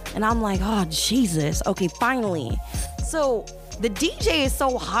 And I'm like, oh, Jesus. Okay, finally. So the DJ is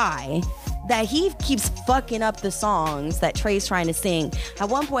so high that he keeps fucking up the songs that Trey's trying to sing. At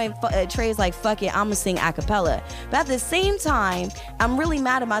one point, Trey's like, fuck it, I'm gonna sing a cappella. But at the same time, I'm really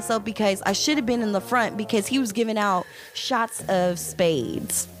mad at myself because I should have been in the front because he was giving out shots of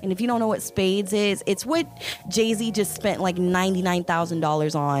spades. And if you don't know what spades is, it's what Jay-Z just spent like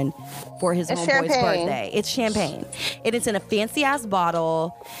 $99,000 on for his homeboy's birthday. It's champagne. And it's in a fancy ass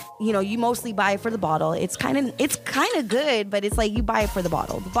bottle. You mostly buy it for the bottle. It's kind of good, but it's like you buy it for the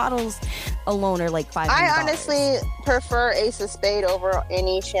bottle. The bottles alone are like $500. I honestly prefer Ace of Spade over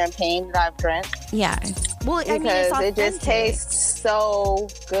any champagne that I've drank. Yeah. Well, because it just tastes so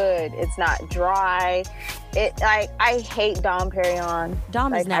good. It's not dry. I hate Dom Perignon.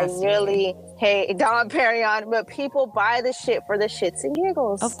 Dom is nasty. I really hate Dom Perignon, but people buy the shit for the shits and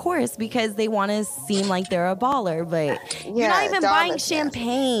giggles. Of course, because they want to seem like they're a baller, but you're not even buying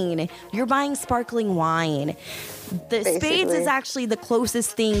champagne. You're buying sparkling wine. The Spades is actually the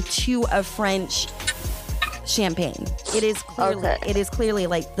closest thing to a French champagne. It is clearly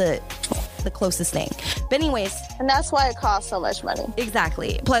like the closest thing. But anyways, and that's why it costs so much money.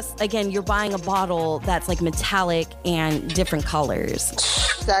 Exactly. Plus, again, you're buying a bottle that's like metallic and different colors.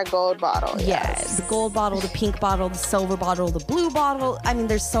 That gold bottle. Yes. The gold bottle, the pink bottle, the silver bottle, the blue bottle. I mean,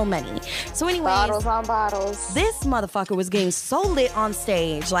 there's so many. So anyways, bottles on bottles. This motherfucker was getting so lit on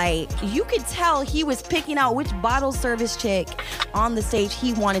stage. Like, you could tell he was picking out which bottle service chick on the stage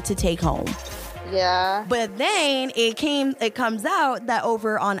he wanted to take home. Yeah. But then it comes out that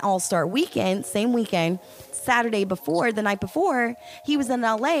over on All-Star Weekend, same weekend, Saturday before, the night before, he was in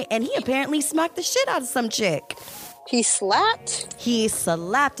LA and he apparently smacked the shit out of some chick. He slapped? He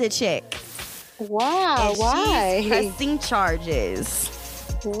slapped a chick. Wow, and why? She's pressing charges.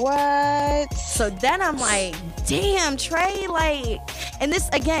 What? So then I'm like, damn, Trey, like, and this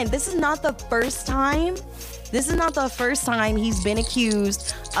is not the first time. This is not the first time he's been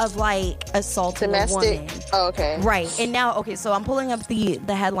accused of like assaulting a woman. Oh, okay. Right. And now, okay, so I'm pulling up the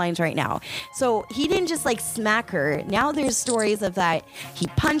headlines right now. So he didn't just like smack her. Now there's stories of that he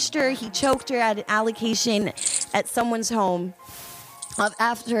punched her, he choked her at an allocation at someone's home.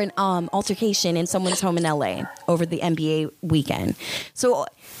 After an altercation in someone's home in LA over the NBA weekend. So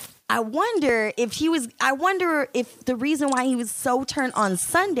I wonder if the reason why he was so turned on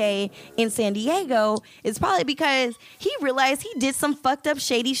Sunday in San Diego is probably because he realized he did some fucked up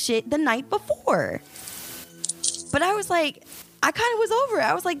shady shit the night before. But I was like, I kind of was over it.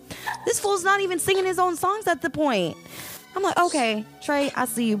 I was like, this fool's not even singing his own songs at the point. I'm like, okay, Trey, I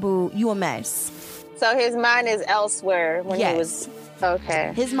see you, boo. You a mess. So his mind is elsewhere when he was...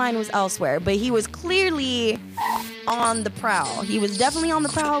 Okay. His mind was elsewhere, but he was clearly on the prowl. He was definitely on the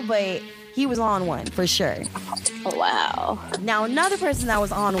prowl, but he was on one for sure. Wow. Now, another person that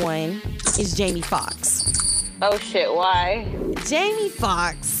was on one is Jamie Foxx. Oh, shit. Why? Jamie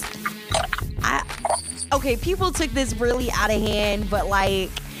Foxx. Okay, people took this really out of hand, but like,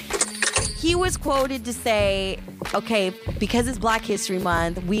 he was quoted to say, okay, because it's Black History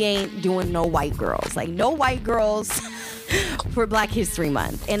Month, we ain't doing no white girls. Like, no white girls for Black History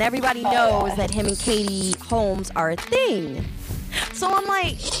Month. And everybody knows that him and Katie Holmes are a thing. So I'm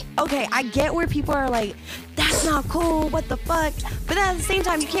like, okay, I get where people are like, that's not cool, what the fuck? But at the same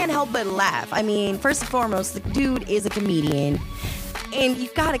time, you can't help but laugh. I mean, first and foremost, the dude is a comedian. And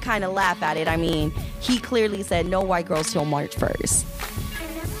you've got to kind of laugh at it. I mean, he clearly said no white girls till March 1st.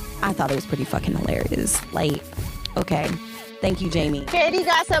 I thought it was pretty fucking hilarious. Like, okay. Thank you, Jamie. Katie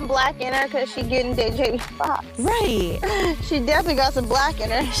got some black in her because she getting Jamie Foxx. Right. She definitely got some black in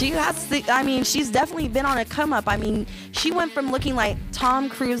her. She's definitely been on a come up. I mean, she went from looking like Tom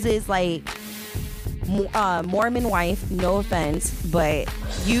Cruise's like Mormon wife. No offense, but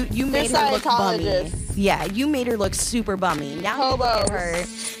you made her look bummy. Yeah, you made her look super bummy. Now you look at her.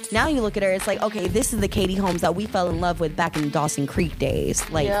 Now you look at her. It's like, okay, this is the Katie Holmes that we fell in love with back in Dawson Creek days.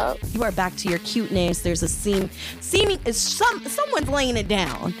 Like, you are back to your cuteness. There's a seeming someone's laying it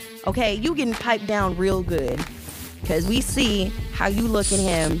down. Okay, you getting piped down real good because we see how you look at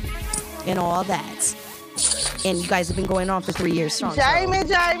him and all that. And you guys have been going on for 3 years strong. Jamie.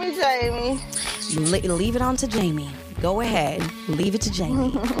 Leave it on to Jamie. Go ahead. Leave it to Jamie.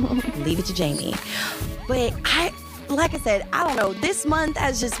 Leave it to Jamie. But like I said, I don't know. This month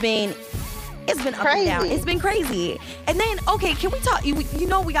has just been, it's been up and down. It's been crazy. And then, okay, can we talk? You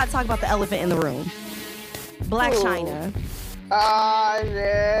know we got to talk about the elephant in the room. Blac Chyna. Oh,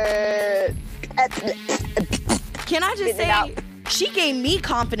 shit. Can I just say, she gave me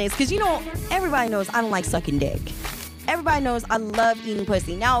confidence because, you know, everybody knows I don't like sucking dick. Everybody knows I love eating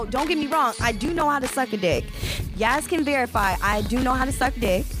pussy. Now, don't get me wrong. I do know how to suck a dick. Yaz can verify I do know how to suck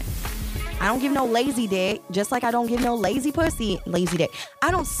dick. I don't give no lazy dick, just like I don't give no lazy pussy lazy dick.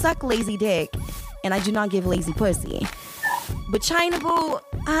 I don't suck lazy dick, and I do not give lazy pussy. But Chyna Boo,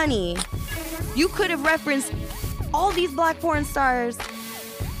 honey, you could have referenced all these black porn stars,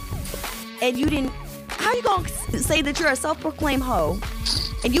 and you didn't. How you gonna say that you're a self-proclaimed hoe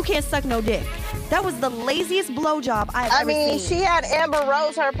and you can't suck no dick? That was the laziest blowjob I've ever seen. She had Amber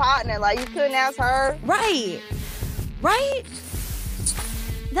Rose, her partner. Like, you couldn't ask her. Right?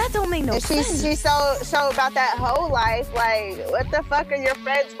 That don't make no sense. She's so about that whole life. Like, what the fuck are your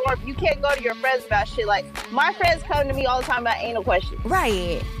friends for if you can't go to your friends about shit? Like, my friends come to me all the time about anal questions.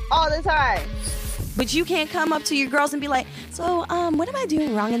 Right. All the time. But you can't come up to your girls and be like, so, what am I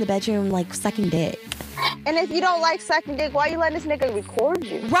doing wrong in the bedroom, like sucking dick? And if you don't like sucking dick, why you letting this nigga record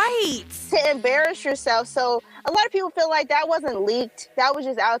you? Right. To embarrass yourself. So a lot of people feel like that wasn't leaked. That was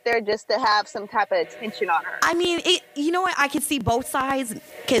just out there just to have some type of attention on her. I mean, you know what? I can see both sides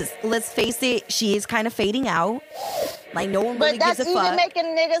because let's face it, she is kind of fading out. Like, no one really gives a fuck. But that's even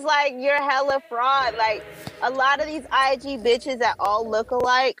making niggas like, you're hella fraud. Like, a lot of these IG bitches that all look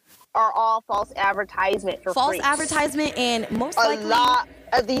alike are all false advertisement for false freaks. Advertisement, and most likely a lot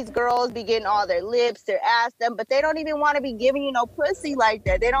of these girls be getting all their lips, their ass done, but they don't even want to be giving you no pussy like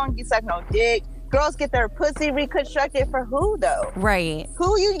that. They don't get suck no dick. Girls get their pussy reconstructed for who, though? Right.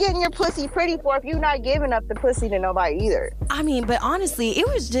 Who you getting your pussy pretty for if you're not giving up the pussy to nobody either? I mean, but honestly, it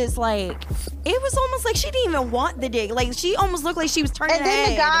was just like, it was almost like she didn't even want the dick. Like, she almost looked like she was turning her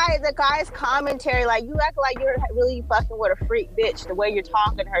head. And then the guy's commentary, like, you act like you're really fucking with a freak bitch the way you're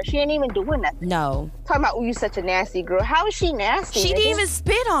talking to her. She ain't even doing nothing. No. Talking about, you such a nasty girl. How is she nasty? She didn't even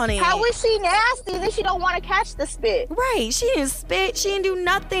spit on it. How is she nasty? Then she don't want to catch the spit. Right. She didn't spit. She didn't do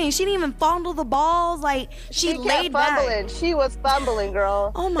nothing. She didn't even fondle the balls. Like, she laid fumbling. back. She was fumbling,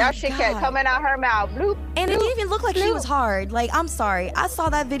 girl. Oh my God. That shit kept coming out her mouth. Bloop, and bloop, it didn't even look like she was hard. Like, I'm sorry. I saw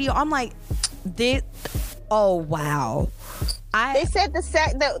that video. I'm like, this. Oh, wow. They said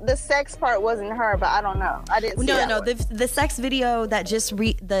the sex part wasn't her, but I don't know. I didn't see that. No. The sex video that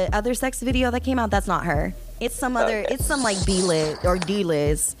the other sex video that came out, that's not her. It's some other, it's some like B-Liz or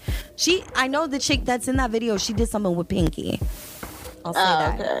D-Liz. I know the chick that's in that video, she did something with Pinky. I'll say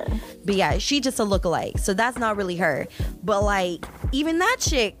that. Okay. But yeah, she just a lookalike. So that's not really her. But like, even that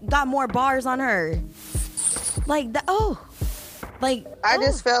chick got more bars on her. Like, I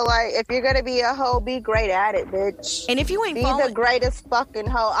just feel like if you're gonna be a hoe, be great at it, bitch. And if you ain't be the greatest fucking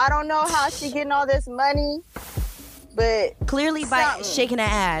hoe. I don't know how she getting all this money, but clearly by shaking her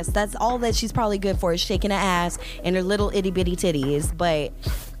ass. That's all that she's probably good for, is shaking her ass and her little itty bitty titties. But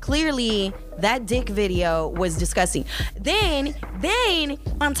clearly that dick video was disgusting. Then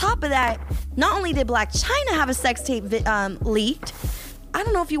on top of that, not only did Blac Chyna have a sex tape leaked, I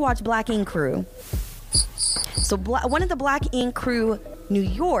don't know if you watch Black Ink Crew. So one of the Black Ink Crew New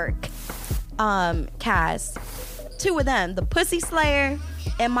York cast, two of them, the Pussy Slayer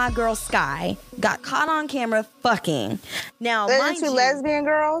and my girl Sky, got caught on camera fucking. Now, mind you, lesbian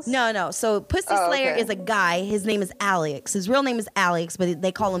girls? No. So Pussy Slayer is a guy. His name is Alex. His real name is Alex, but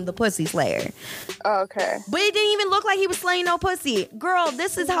they call him the Pussy Slayer. Okay. But it didn't even look like he was slaying no pussy. Girl,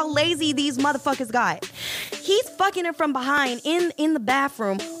 this is how lazy these motherfuckers got. He's fucking her from behind in the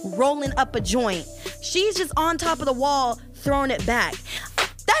bathroom, rolling up a joint. She's just on top of the wall, throwing it back.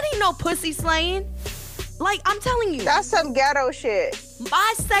 That ain't no pussy slaying. Like, I'm telling you. That's some ghetto shit.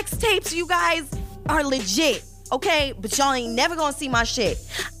 My sex tapes, you guys, are legit, okay? But y'all ain't never gonna see my shit.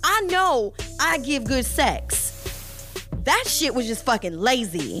 I know I give good sex. That shit was just fucking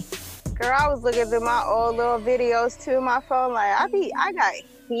lazy. Girl, I was looking through my old little videos too, my phone, like, I got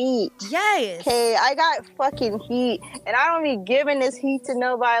heat. Yes. Okay, I got fucking heat. And I don't be giving this heat to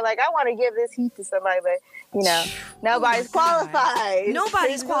nobody. Like, I want to give this heat to somebody, but you know, nobody's qualified.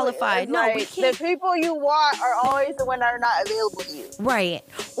 Nobody's qualified. It's No, like, we can't. The people you want are always the ones that are not available to you. Right.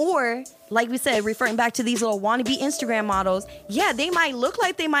 Or, like we said, referring back to these little wannabe Instagram models, yeah, they might look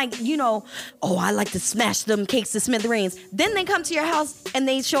like they might, you know, oh, I like to smash them cakes to smithereens. Then they come to your house and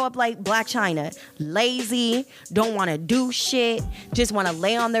they show up like Blac Chyna. Lazy, don't want to do shit, just want to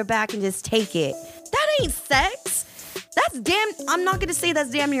lay on their back and just take it. That ain't sex. I'm not going to say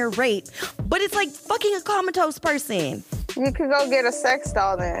that's damn near rape, but it's like fucking a comatose person. You could go get a sex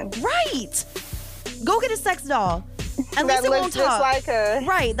doll then. Right. Go get a sex doll. At least it won't talk. Just like her.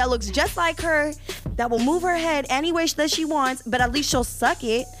 Right, that looks just like her, that will move her head any way that she wants, but at least she'll suck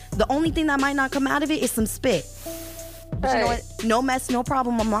it. The only thing that might not come out of it is some spit. But you know what? No mess, no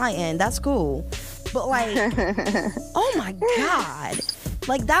problem on my end. That's cool. But like, oh my God.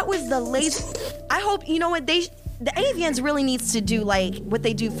 Like, that was the latest. I hope, you know what, the AVNs really needs to do like what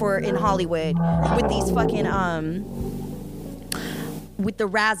they do for in Hollywood with these fucking, with the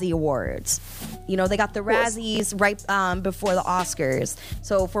Razzie Awards. You know, they got the Razzies right before the Oscars.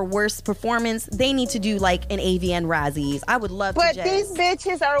 So for worst performance, they need to do like an AVN Razzies. I would love to. But these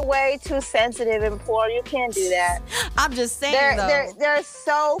bitches are way too sensitive and poor. You can't do that. I'm just saying, they're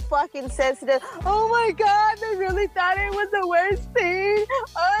so fucking sensitive. Oh my God, they really thought it was the worst thing.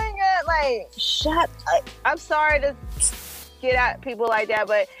 Oh my God, like, shut up. I'm sorry to get at people like that,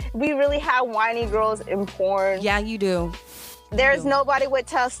 but we really have whiny girls in porn. Yeah, you do. There's nobody with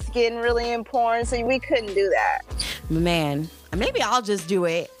tough skin really in porn, so we couldn't do that. Man, maybe I'll just do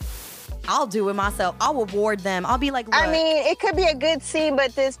it. I'll do it myself. I'll reward them. I'll be like, look. I mean, it could be a good scene,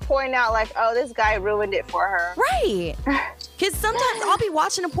 but this point out like, oh, this guy ruined it for her. Right. Because sometimes I'll be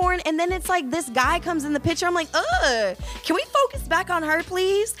watching a porn and then it's like this guy comes in the picture. I'm like, ugh, can we focus back on her,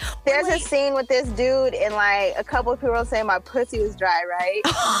 please? There's a scene with this dude and like a couple of people were saying my pussy was dry, right?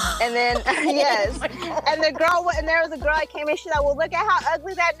 And then, yes. And there was a girl that came in, she's like, well, look at how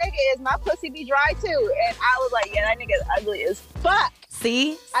ugly that nigga is. My pussy be dry too. And I was like, yeah, that nigga's ugly as fuck.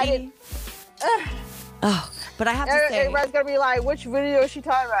 See? I didn't. Oh, but I have to say, everybody's gonna be like, which video is she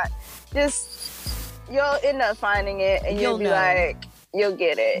talking about? Just, you'll end up finding it and you'll be like, you'll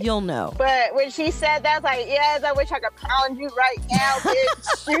get it. You'll know. But when she said that, I was like, yes, I wish I could pound you right now,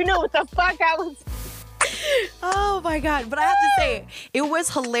 bitch. You knew what the fuck I was. Oh my God. But I have to say, it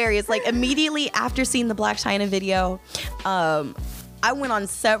was hilarious. Like, immediately after seeing the Blac Chyna video, I went on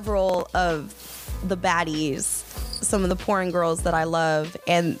several of the baddies, some of the porn girls that I love,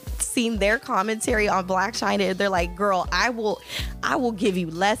 and seen their commentary on Blac Chyna. They're like, girl, I will give you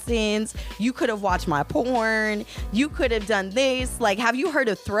lessons. You could have watched my porn. You could have done this. Like, have you heard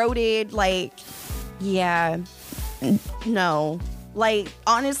of throated? Like, yeah, no. Like,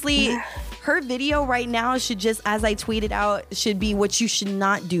 honestly, her video right now should just, as I tweeted out, should be what you should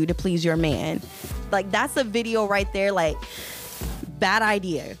not do to please your man. Like, that's a video right there. Like, bad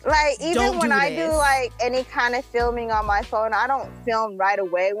idea. Like, even when I do like any kind of filming on my phone, I don't film right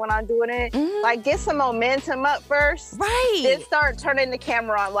away when I'm doing it. Mm-hmm. Like, get some momentum up first. Right. Then start turning the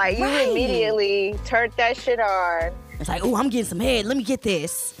camera on. Like, you immediately turned that shit on. It's like, oh, I'm getting some head. Let me get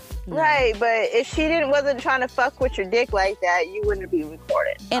this. No. Right, but if she wasn't trying to fuck with your dick like that, you wouldn't be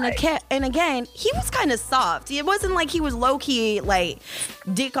recording. And again, he was kind of soft. It wasn't like he was low key like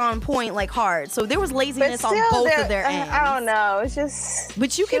dick on point, like hard. So there was laziness on both of their ends. I don't know. It's just.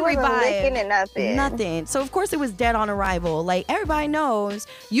 But you can revive licking at nothing. So of course it was dead on arrival. Like, everybody knows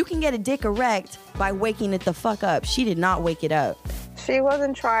you can get a dick erect by waking it the fuck up. She did not wake it up. She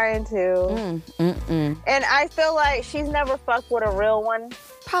wasn't trying to. And I feel like she's never fucked with a real one.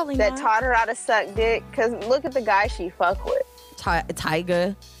 Probably that not. Taught her how to suck dick. Because look at the guy she fucked with.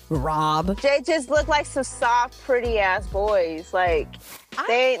 Tyga, Rob. They just look like some soft, pretty ass boys. Like,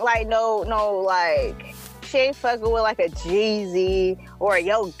 they ain't like no like. She ain't fucking with like a Jeezy or a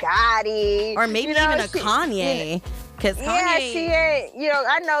Yo Gotti. Or maybe even a Kanye. Because Kanye. Yeah, she ain't. You know,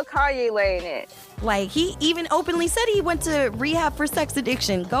 I know Kanye laying it. Like, he even openly said he went to rehab for sex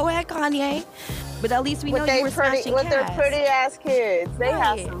addiction. Go ahead, Kanye. But at least we know you were smashing with their pretty ass kids. They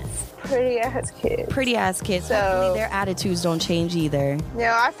right. have some pretty ass kids. Pretty ass kids. So hopefully their attitudes don't change either. You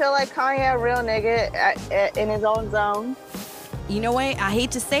know, I feel like Kanye a real nigga in his own zone. You know what? I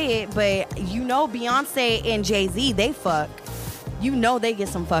hate to say it, but you know Beyonce and Jay-Z, they fuck. You know they get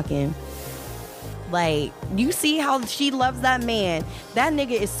some fucking. Like, you see how she loves that man. That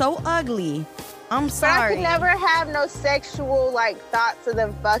nigga is so ugly. I'm But sorry. I could never have no sexual like thoughts of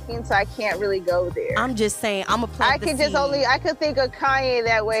them fucking, so I can't really go there. I'm just saying, I'm gonna plant I the could just seed. I could think of Kanye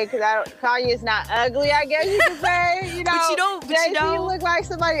that way because Kanye is not ugly, I guess you could say. You know, But you don't- Jay-Z look like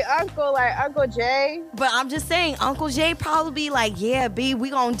somebody's uncle, like Uncle Jay. But I'm just saying, Uncle Jay probably be like, yeah, B, we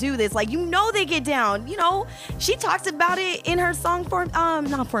gonna do this. Like, you know they get down. You know, she talks about it in her song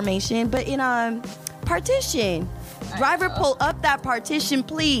not Formation, but in Partition. Driver, pull up that partition,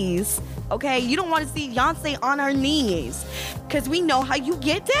 please. Okay, you don't want to see Beyonce on her knees. Cause we know how you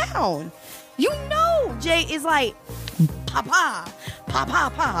get down. You know Jay is like pa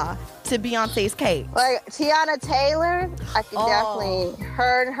to Beyonce's cake. Like Tiana Taylor, I could definitely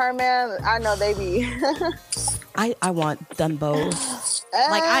her man. I know they be. I want them both.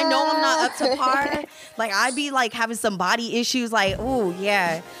 Like, I know I'm not up to par. Like, I be like having some body issues. Like, ooh,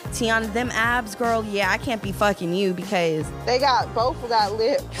 yeah, Tiana, them abs, girl. Yeah, I can't be fucking you because They both got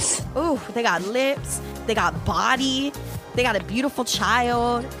lips. ooh, they got lips, they got body, they got a beautiful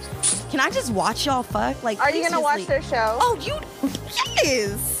child. Can I just watch y'all fuck? Like, Are you gonna watch their show? Oh,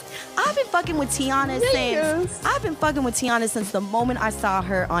 yes. I've been fucking with Tiana since the moment I saw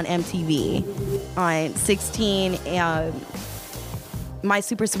her on MTV on 16, My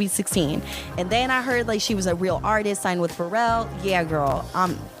Super Sweet 16. And then I heard like she was a real artist, signed with Pharrell. Yeah, girl.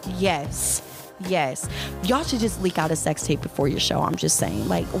 Yes. Y'all should just leak out a sex tape before your show. I'm just saying.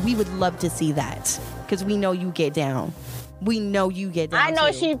 Like, we would love to see that because we know you get down. We know you get down. I know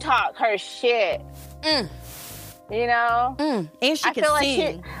too. she talk her shit. You know? And she I can feel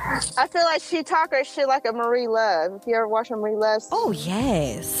sing. I feel like she talk her shit like a Marie Love. If you ever watch a Marie Love, Oh,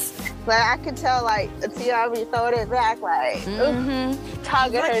 yes. like I could tell, like Tiana be throwing it back, like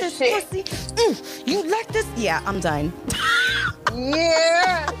talking Like her this shit. pussy? You like this? Yeah, I'm done.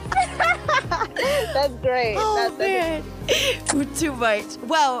 Yeah, that's great. Oh, that's man. Too much.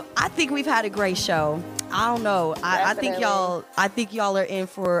 Well, I think we've had a great show. I don't know. I think y'all are in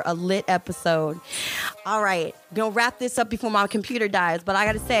for a lit episode. All right. Gonna wrap this up before my computer dies, but I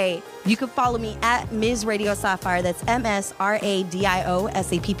gotta say, you can follow me at Ms. Radio Sapphire. That's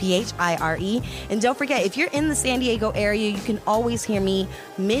MSRADIOSAPPHIRE. And don't forget, if you're in the San Diego area, you can always hear me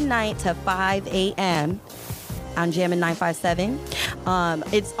midnight to 5 a.m. on Jammin' 957.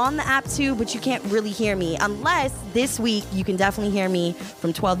 It's on the app too, but you can't really hear me unless this week you can definitely hear me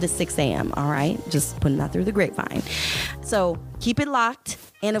from 12 to 6 a.m. All right, just putting that through the grapevine. So keep it locked.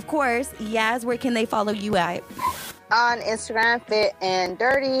 And of course, Yaz, where can they follow you at? On Instagram, Fit and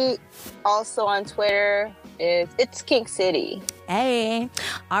Dirty. Also on Twitter, it's Kink City. Hey.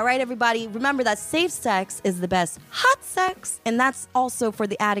 All right, everybody. Remember that safe sex is the best hot sex, and that's also for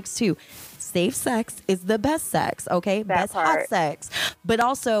the addicts too. Safe sex is the best sex, okay? Best hot sex. But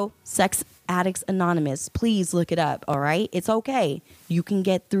also, Sex Addicts Anonymous. Please look it up, all right? It's okay. You can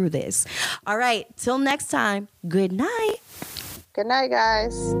get through this. All right, till next time, good night. Good night,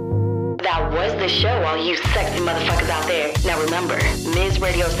 guys. That was the show, all you sexy motherfuckers out there. Now remember, Ms.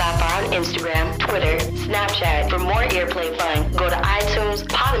 Radio Sapphire on Instagram, Twitter, Snapchat. For more earplay fun, go to iTunes,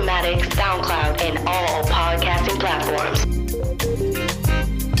 Podomatic, SoundCloud, and all podcasting platforms.